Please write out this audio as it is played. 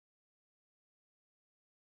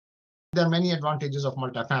There are many advantages of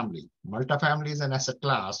multifamily. Multifamily is an asset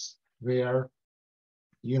class where,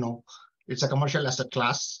 it's a commercial asset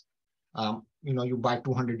class. You buy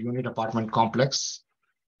 200-unit apartment complex,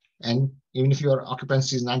 and even if your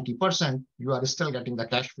occupancy is 90%, you are still getting the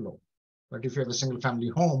cash flow. But if you have a single family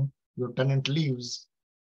home, your tenant leaves,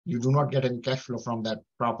 you do not get any cash flow from that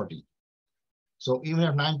property. So even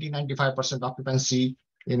if 90-95% occupancy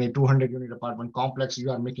in a 200-unit apartment complex,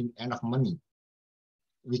 you are making enough money,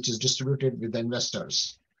 which is distributed with the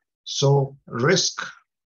investors. So risk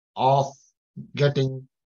of getting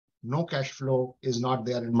no cash flow is not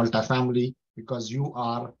there in multifamily, because you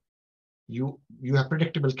have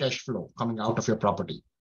predictable cash flow coming out of your property.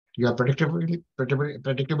 You have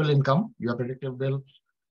predictable income, you have predictable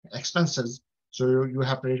expenses, so you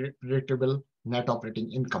have predictable net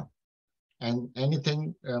operating income. And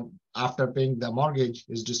anything after paying the mortgage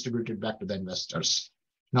is distributed back to the investors.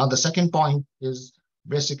 Now, the second point is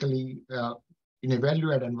basically in a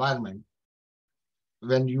value-add environment,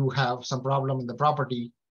 when you have some problem in the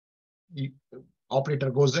property, operator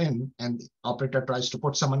goes in and the operator tries to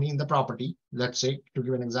put some money in the property. Let's say, to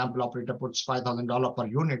give an example, operator puts $5,000 per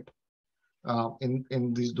unit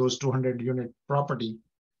in those 200-unit property.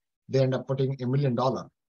 They end up putting $1 million.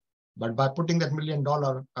 But by putting that $1 million,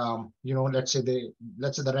 let's say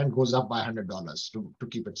the rent goes up by $100 to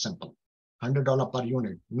keep it simple. $100 per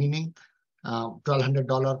unit, meaning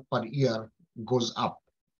 $1,200 per year goes up.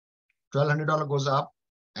 $1,200 goes up,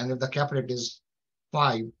 and if the cap rate is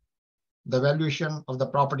 5, the valuation of the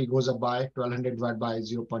property goes up by 1,200 divided by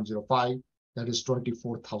 0.05, that is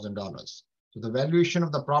 $24,000. So the valuation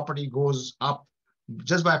of the property goes up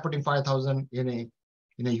just by putting 5,000 in a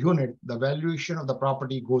unit. The valuation of the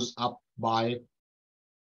property goes up by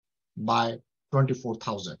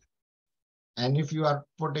 24,000. And if you are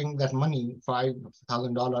putting that money,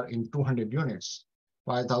 $5,000 in 200 units,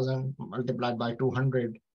 5,000 multiplied by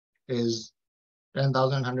 200 is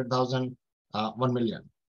 10,000, 100,000, 1 million.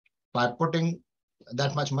 By putting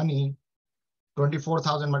that much money,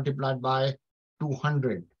 24,000 multiplied by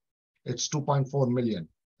 200, it's 2.4 million.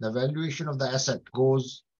 The valuation of the asset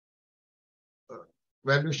goes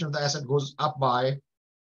up by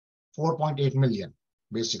 4.8 million.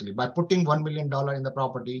 Basically, by putting $1 million in the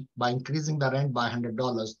property, by increasing the rent by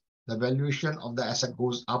 $100, the valuation of the asset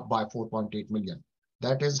goes up by 4.8 million.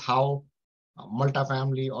 That is how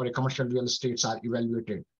multifamily or a commercial real estates are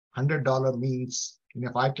evaluated. $100 means in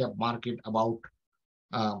a 5 cap market about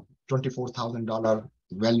 $24,000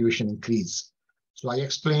 valuation increase. So I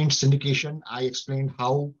explained syndication. I explained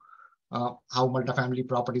how multifamily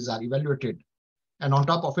properties are evaluated. And on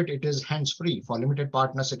top of it, it is hands-free. For limited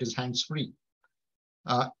partners, it is hands-free.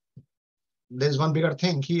 There's one bigger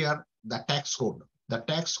thing here, the tax code. The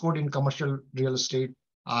tax code in commercial real estate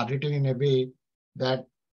are written in a way that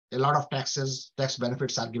a lot of tax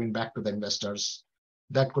benefits are given back to the investors.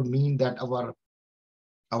 That could mean that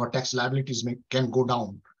our tax liabilities can go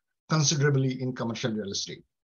down considerably in commercial real estate.